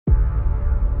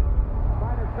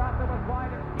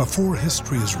Before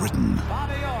history is written,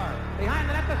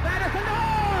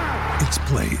 it's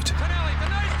played.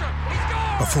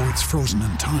 Before it's frozen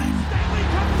in time,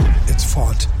 it's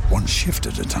fought one shift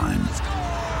at a time.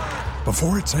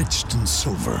 Before it's etched in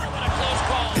silver,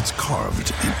 it's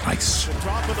carved in ice.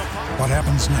 What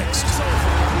happens next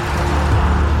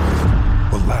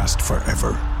will last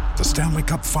forever. The Stanley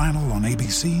Cup Final on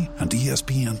ABC and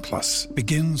ESPN Plus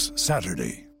begins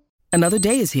Saturday. Another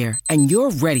day is here, and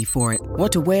you're ready for it.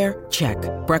 What to wear? Check.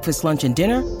 Breakfast, lunch, and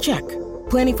dinner? Check.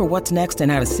 Planning for what's next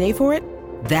and how to save for it?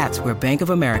 That's where Bank of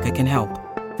America can help.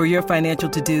 For your financial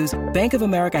to-dos, Bank of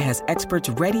America has experts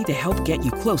ready to help get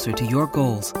you closer to your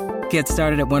goals. Get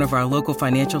started at one of our local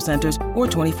financial centers or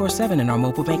 24/7 in our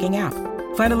mobile banking app.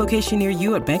 Find a location near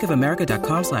you at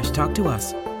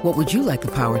bankofamerica.com/talktous. What would you like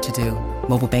the power to do?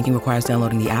 Mobile banking requires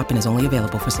downloading the app and is only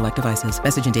available for select devices.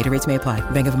 Message and data rates may apply.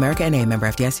 Bank of America N.A., member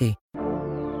FDIC.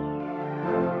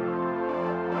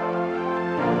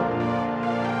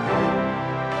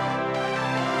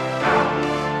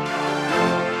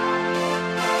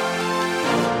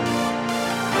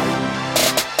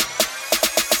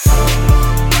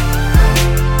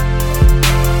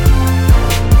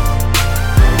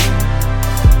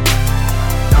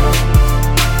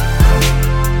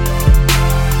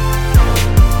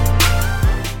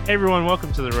 Hey everyone,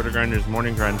 welcome to the RotoGrinders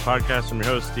Morning Grind Podcast. I'm your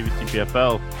host, Stevie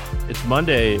TPFL. It's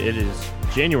Monday. It is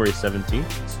January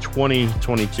 17th. It's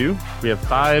 2022. We have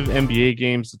 5 NBA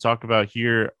games to talk about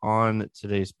here on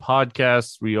today's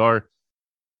podcast. We are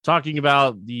talking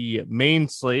about the main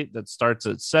slate that starts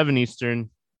at 7 Eastern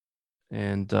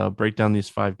and break down these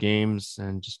 5 games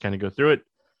and just kind of go through it.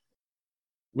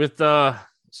 With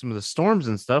some of the storms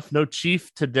and stuff, no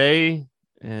Chief today,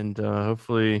 and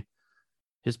hopefully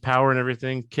his power and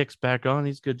everything kicks back on.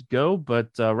 He's good to go, but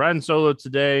riding solo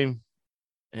today,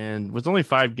 and with only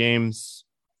 5 games,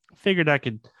 I figured I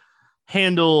could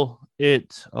handle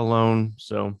it alone.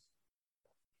 So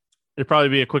it'd probably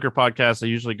be a quicker podcast. I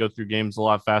usually go through games a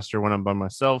lot faster when I'm by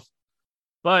myself,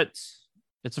 but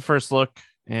it's a first look,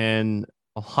 and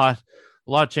a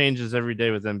lot changes every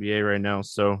day with NBA right now.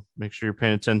 So make sure you're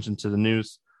paying attention to the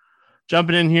news.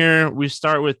 Jumping in here, we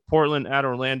start with Portland at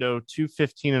Orlando,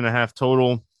 215.5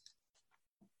 total.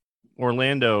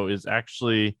 Orlando is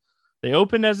actually, they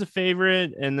opened as a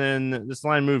favorite, and then this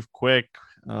line moved quick.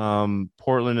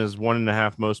 Portland is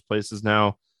 1.5 most places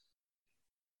now.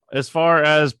 As far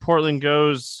as Portland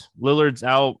goes, Lillard's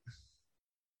out,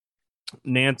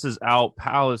 Nance is out,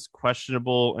 Powell is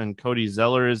questionable, and Cody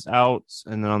Zeller is out.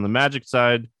 And then on the Magic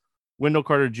side, Wendell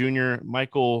Carter Jr.,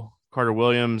 Michael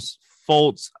Carter-Williams,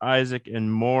 Fultz, Isaac,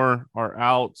 and Moore are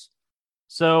out.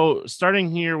 So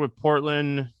starting here with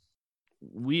Portland,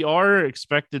 we are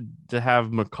expected to have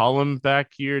McCollum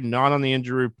back here, not on the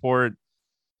injury report.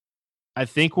 I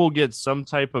think we'll get some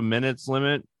type of minutes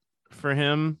limit for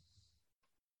him.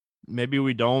 Maybe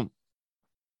we don't.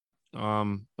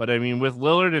 But I mean, with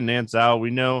Lillard and Nance out, we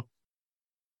know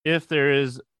if there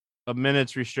is a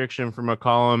minutes restriction for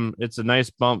McCollum, it's a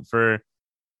nice bump for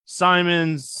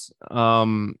Simons,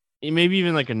 maybe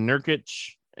even like a Nurkic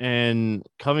and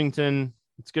Covington.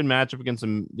 It's a good matchup against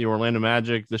the Orlando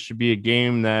Magic. This should be a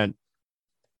game that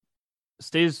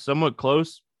stays somewhat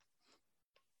close.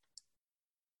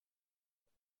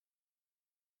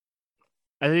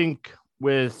 I think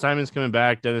with Simons coming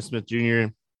back, Dennis Smith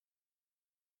Jr.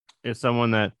 is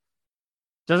someone that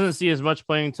doesn't see as much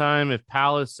playing time. If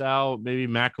Palace out,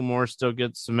 maybe McLemore still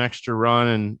gets some extra run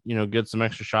and, get some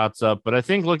extra shots up. But I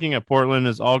think looking at Portland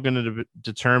is all going to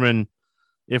determine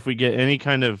if we get any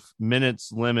kind of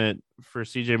minutes limit for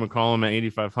CJ McCollum at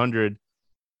 8,500,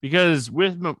 because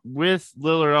with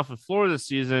Lillard off the floor this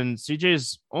season,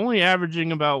 CJ's only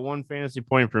averaging about 1 fantasy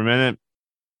point per minute.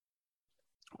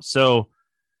 So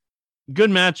good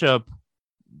matchup,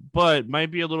 but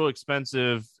might be a little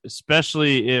expensive,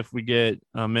 especially if we get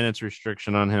a minutes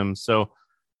restriction on him. So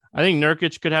I think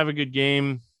Nurkic could have a good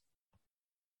game.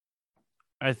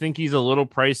 I think he's a little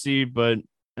pricey, but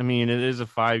I mean, it is a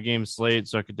 5-game slate,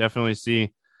 so I could definitely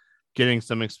see getting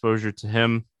some exposure to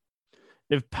him.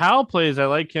 If Powell plays, I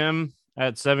like him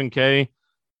at 7K.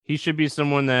 He should be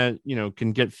someone that,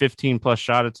 can get 15 plus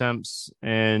shot attempts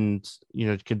and,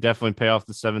 could definitely pay off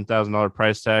the $7,000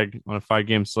 price tag on a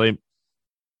 5-game slate.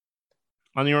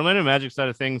 On the Orlando Magic side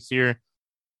of things here,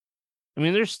 I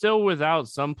mean, they're still without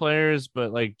some players,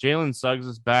 but like Jalen Suggs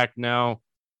is back now.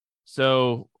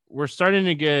 So we're starting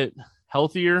to get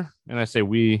healthier. And I say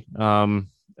we,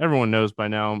 everyone knows by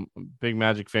now, I'm a big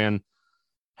Magic fan,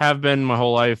 have been my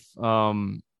whole life.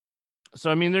 So,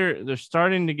 I mean, they're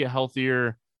starting to get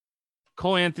healthier.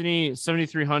 Cole Anthony,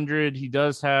 7,300. He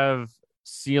does have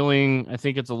ceiling. I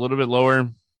think it's a little bit lower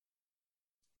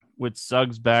with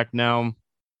Suggs back now.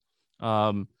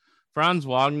 Franz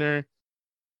Wagner,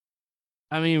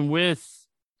 I mean, with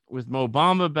Mo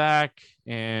Bamba back,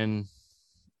 and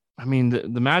I mean,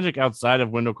 the Magic outside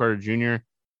of Wendell Carter Jr.,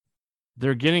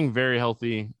 they're getting very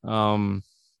healthy.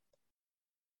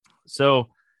 So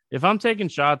if I'm taking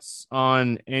shots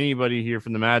on anybody here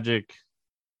from the Magic,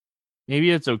 maybe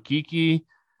it's Okeke,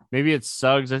 maybe it's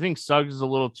Suggs. I think Suggs is a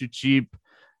little too cheap.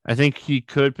 I think he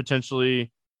could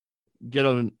potentially get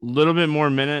a little bit more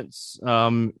minutes,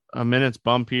 a minutes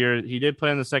bump here. He did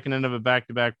play on the second end of a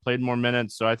back-to-back, played more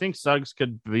minutes. So I think Suggs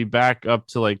could be back up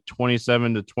to like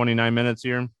 27 to 29 minutes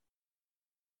here.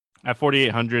 At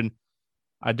 4,800,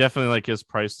 I definitely like his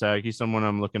price tag. He's someone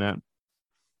I'm looking at.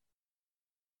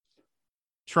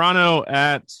 Toronto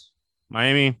at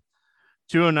Miami,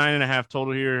 209.5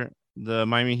 total here. The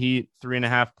Miami Heat,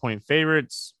 3.5 point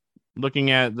favorites.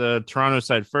 Looking at the Toronto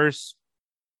side first,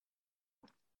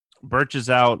 Birch is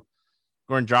out.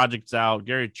 Goran Dragic's out.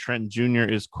 Gary Trent Jr.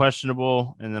 is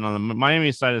questionable. And then on the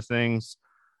Miami side of things,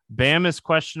 Bam is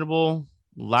questionable.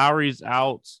 Lowry's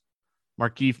out.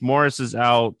 Markieff Morris is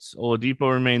out.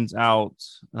 Oladipo remains out.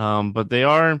 But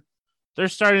they're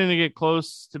starting to get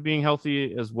close to being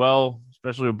healthy as well,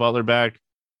 especially with Butler back.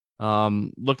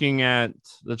 Looking at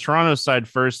the Toronto side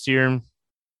first here,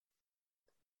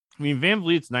 I mean, Van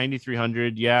Vliet's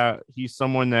 9,300. Yeah, he's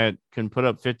someone that can put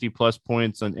up 50-plus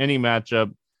points on any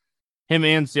matchup. Him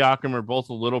and Siakam are both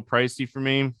a little pricey for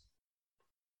me.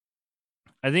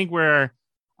 I think where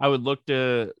I would look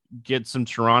to get some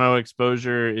Toronto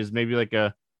exposure is maybe like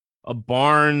a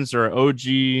Barnes or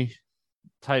OG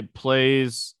type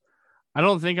plays. I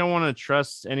don't think I want to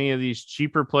trust any of these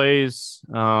cheaper plays.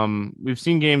 We've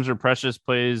seen games where Precious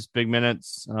plays big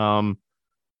minutes.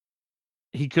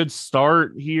 He could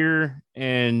start here,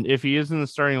 and if he is in the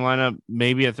starting lineup,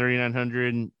 maybe at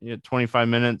 3,900 at 25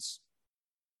 minutes.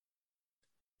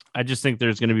 I just think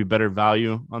there's going to be better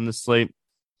value on this slate.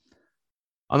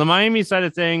 On the Miami side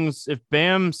of things, if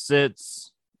Bam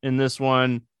sits in this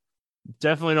one,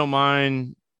 definitely don't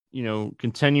mind,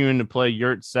 continuing to play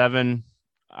Yurt 7.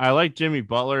 I like Jimmy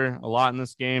Butler a lot in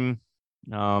this game.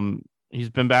 He's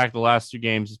been back the last 2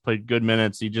 games. He's played good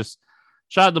minutes. He just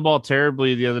shot the ball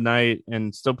terribly the other night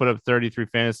and still put up 33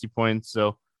 fantasy points.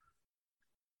 So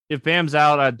if Bam's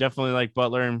out, I definitely like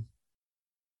Butler.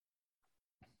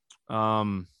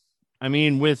 I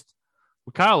mean, with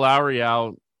Kyle Lowry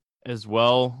out as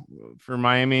well for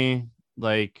Miami,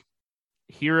 like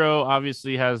Hero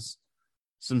obviously has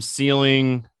some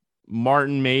ceiling.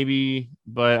 Martin maybe,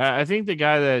 but I think the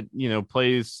guy that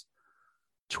plays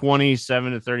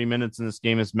 27 to 30 minutes in this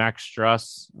game is Max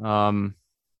Struss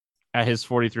at his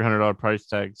 $4,300 price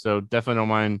tag. So definitely don't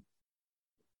mind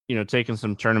taking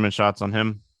some tournament shots on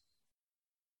him.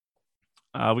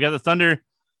 We got the Thunder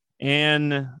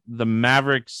and the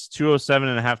Mavericks,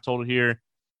 207.5 total here.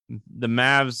 The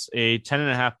Mavs a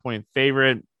 10.5 point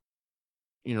favorite.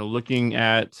 Looking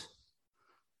at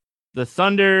the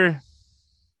Thunder,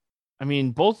 I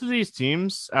mean, both of these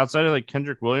teams outside of like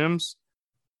Kendrick Williams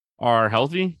are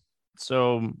healthy.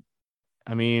 So,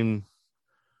 I mean,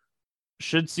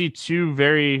 should see 2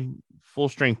 very full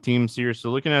strength teams here. So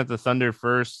looking at the Thunder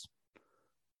first,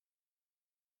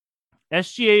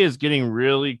 SGA is getting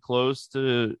really close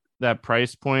to that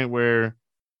price point where,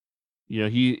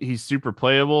 he's super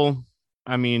playable.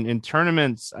 I mean, in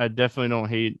tournaments, I definitely don't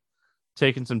hate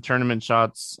taking some tournament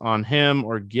shots on him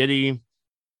or Giddey.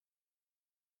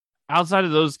 Outside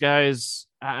of those guys,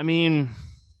 I mean,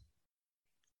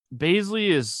 Baisley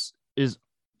is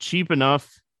cheap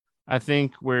enough, I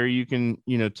think, where you can,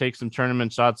 take some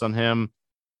tournament shots on him.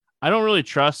 I don't really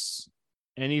trust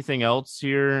anything else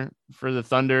here for the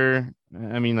Thunder.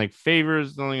 I mean, like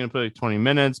Favors is only going to play like 20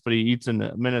 minutes, but he eats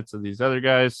into minutes of these other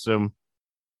guys. So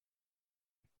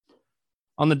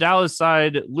on the Dallas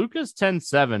side, Luka's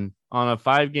 10-7 on a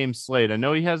 5-game slate. I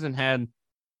know he hasn't had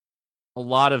a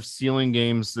lot of ceiling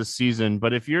games this season,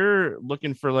 but if you're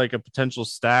looking for like a potential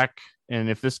stack, and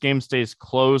if this game stays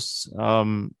close,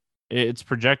 it's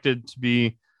projected to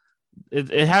be,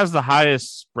 it has the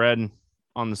highest spread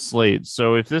on the slate.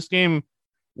 So if this game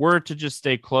were to just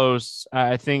stay close,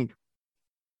 I think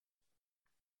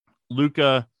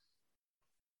Luka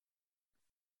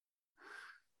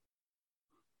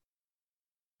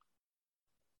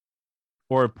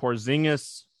or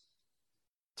Porzingis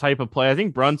type of play. I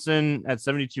think Brunson at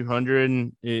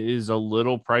 7,200 is a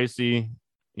little pricey.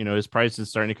 His price is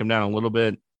starting to come down a little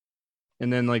bit.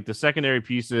 And then like the secondary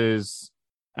pieces,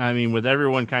 I mean, with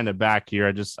everyone kind of back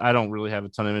here, I don't really have a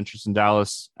ton of interest in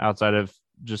Dallas outside of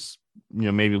just,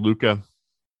 maybe Luka.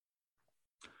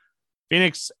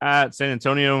 Phoenix at San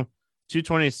Antonio,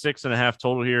 226.5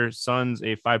 total here. Suns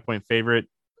a 5-point favorite.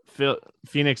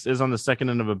 Phoenix is on the second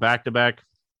end of a back-to-back.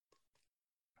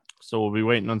 So we'll be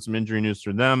waiting on some injury news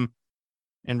for them.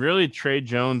 And really, Trey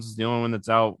Jones is the only one that's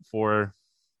out for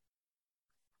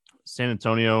San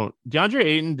Antonio. DeAndre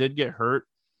Ayton did get hurt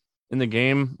in the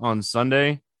game on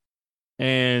Sunday.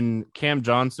 And Cam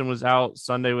Johnson was out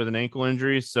Sunday with an ankle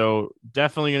injury. So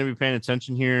definitely going to be paying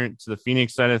attention here to the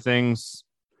Phoenix side of things.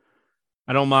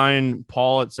 I don't mind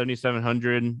Paul at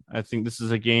 7,700. I think this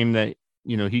is a game that,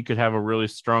 he could have a really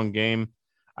strong game.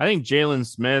 I think Jalen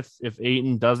Smith, if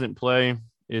Ayton doesn't play,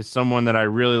 is someone that I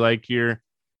really like here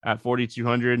at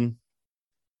 4,200.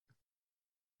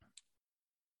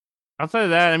 Outside of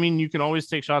that, you can always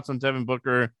take shots on Devin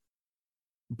Booker.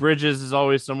 Bridges is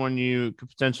always someone you could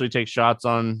potentially take shots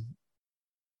on.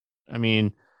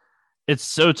 It's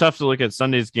so tough to look at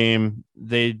Sunday's game.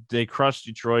 They crushed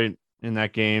Detroit in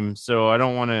that game, so I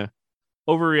don't want to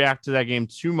overreact to that game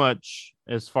too much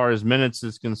as far as minutes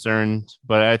is concerned.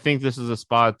 But I think this is a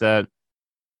spot that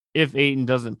if Ayton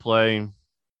doesn't play,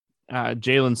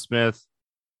 Jalen Smith,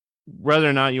 whether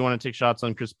or not you want to take shots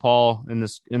on Chris Paul in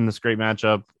this great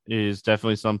matchup, is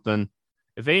definitely something.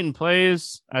 If Ayton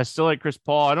plays, I still like Chris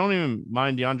Paul. I don't even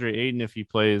mind DeAndre Ayton if he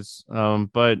plays.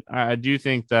 But I do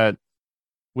think that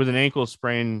with an ankle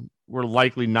sprain, we're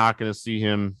likely not going to see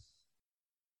him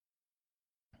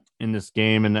in this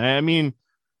game. And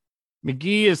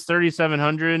McGee is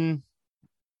 3,700.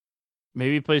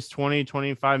 Maybe plays 20,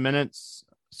 25 minutes.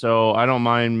 So I don't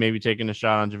mind maybe taking a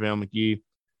shot on JaVale McGee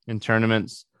in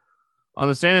tournaments. On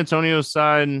the San Antonio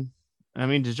side,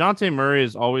 DeJounte Murray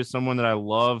is always someone that I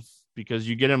love because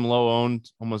you get him low owned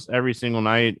almost every single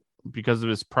night because of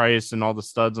his price and all the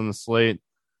studs on the slate.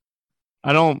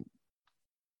 I don't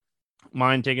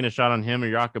mind taking a shot on him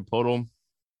or Jakob Poeltl.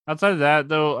 Outside of that,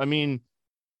 though,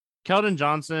 Keldon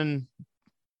Johnson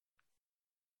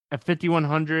at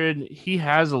 5,100, he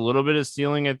has a little bit of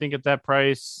ceiling, I think, at that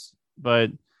price,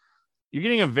 but you're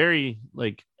getting a very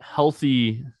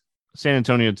healthy San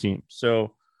Antonio team.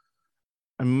 So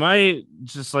I might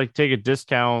just take a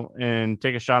discount and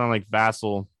take a shot on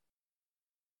Vassell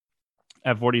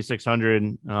at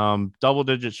 4,600.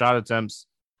 Double-digit shot attempts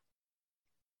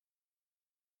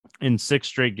in 6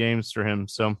 straight games for him.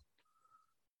 So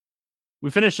we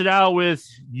finish it out with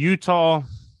Utah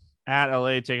at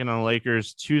LA taking on the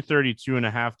Lakers.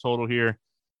 232.5 total here.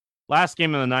 Last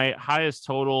game of the night, highest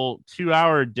total,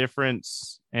 2-hour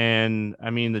difference. And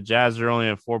the Jazz are only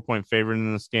a 4-point favorite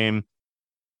in this game.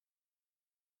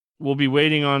 We'll be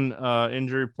waiting on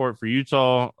injury report for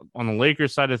Utah. On the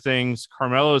Lakers side of things,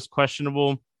 Carmelo is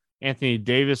questionable. Anthony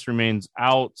Davis remains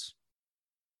out.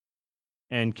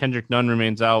 And Kendrick Nunn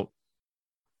remains out.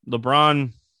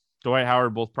 LeBron, Dwight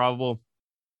Howard, both probable.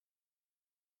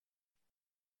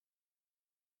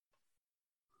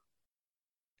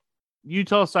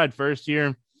 Utah side first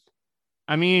here.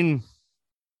 Donovan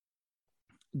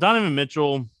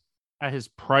Mitchell at his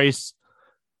price,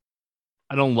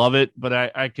 I don't love it, but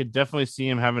I could definitely see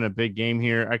him having a big game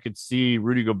here. I could see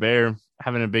Rudy Gobert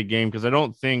having a big game because I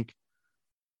don't think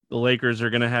the Lakers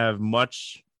are going to have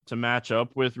much to match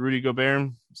up with Rudy Gobert.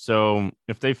 So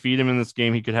if they feed him in this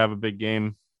game, he could have a big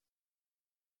game.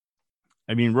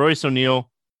 Royce O'Neal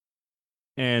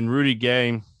and Rudy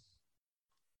Gay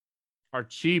are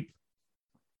cheap,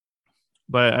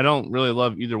 but I don't really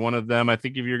love either one of them. I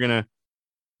think if you're going to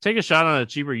take a shot on a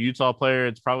cheaper Utah player,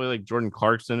 it's probably Jordan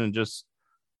Clarkson and just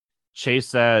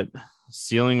chase that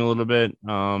ceiling a little bit.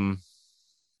 But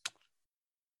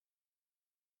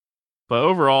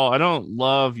overall, I don't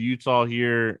love Utah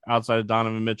here outside of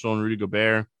Donovan Mitchell and Rudy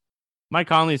Gobert. Mike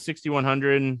Conley,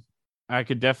 6,100. I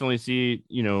could definitely see,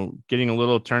 getting a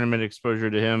little tournament exposure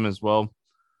to him as well.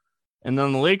 And then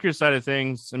on the Lakers side of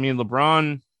things,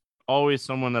 LeBron, always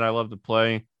someone that I love to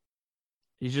play.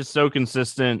 He's just so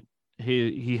consistent.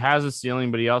 He has a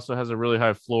ceiling, but he also has a really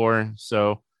high floor.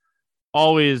 So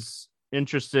always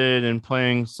interested in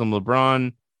playing some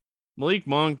LeBron. Malik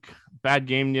Monk, bad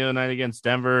game the other night against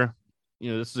Denver.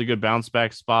 This is a good bounce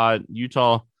back spot.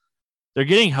 Utah, they're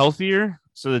getting healthier,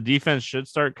 so the defense should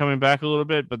start coming back a little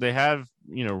bit, but they have,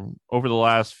 over the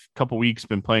last couple weeks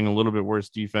been playing a little bit worse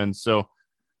defense. So,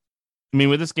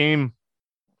 with this game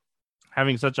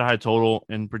having such a high total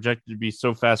and projected to be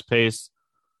so fast paced,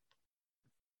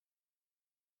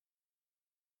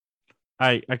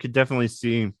 I could definitely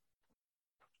see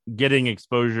getting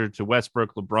exposure to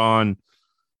Westbrook, LeBron,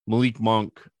 Malik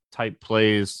Monk type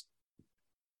plays.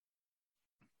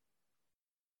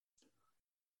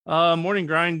 Morning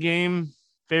grind game.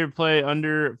 Favorite play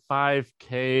under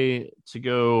 5K to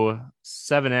go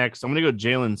 7X. I'm going to go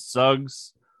Jalen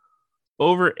Suggs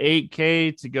Over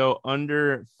 8K to go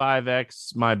under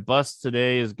 5X. My bust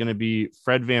today is going to be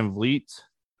Fred VanVleet.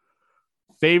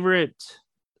 Favorite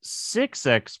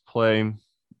 6X play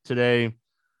today,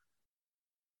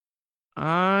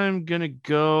 I'm going to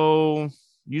go.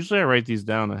 Usually I write these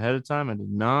down ahead of time. I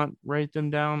did not write them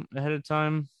down ahead of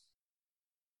time.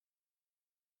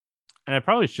 And I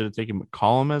probably should have taken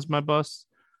McCollum as my bust,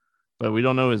 but we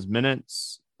don't know his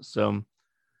minutes. So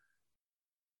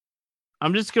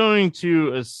I'm just going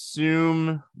to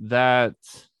assume that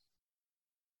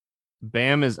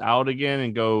Bam is out again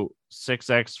and go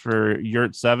 6X for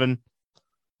Yurt 7.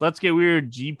 Let's get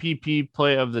weird. GPP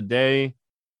play of the day.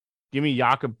 Give me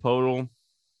Jakob Poeltl.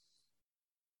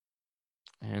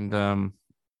 And I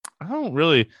don't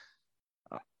really...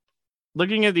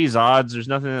 Looking at these odds, there's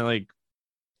nothing that like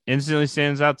instantly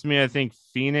stands out to me. I think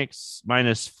Phoenix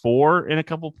 -4 in a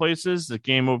couple places. The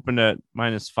game opened at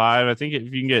 -5. I think if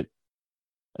you can get...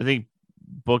 I think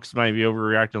books might be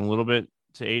overreacting a little bit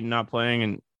to Ayton not playing,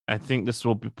 and I think this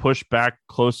will be pushed back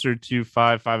closer to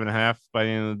 5.5 by the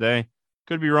end of the day.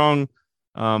 Could be wrong,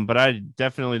 but I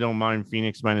definitely don't mind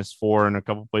Phoenix -4 in a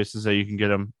couple places that you can get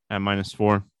them at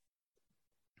 -4.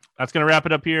 That's going to wrap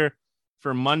it up here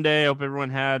for Monday. I hope everyone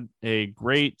had a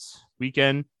great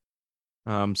weekend.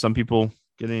 Some people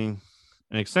getting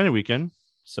an extended weekend.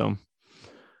 So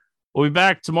we'll be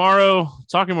back tomorrow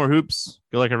talking more hoops.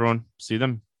 Good luck, everyone. See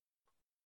them.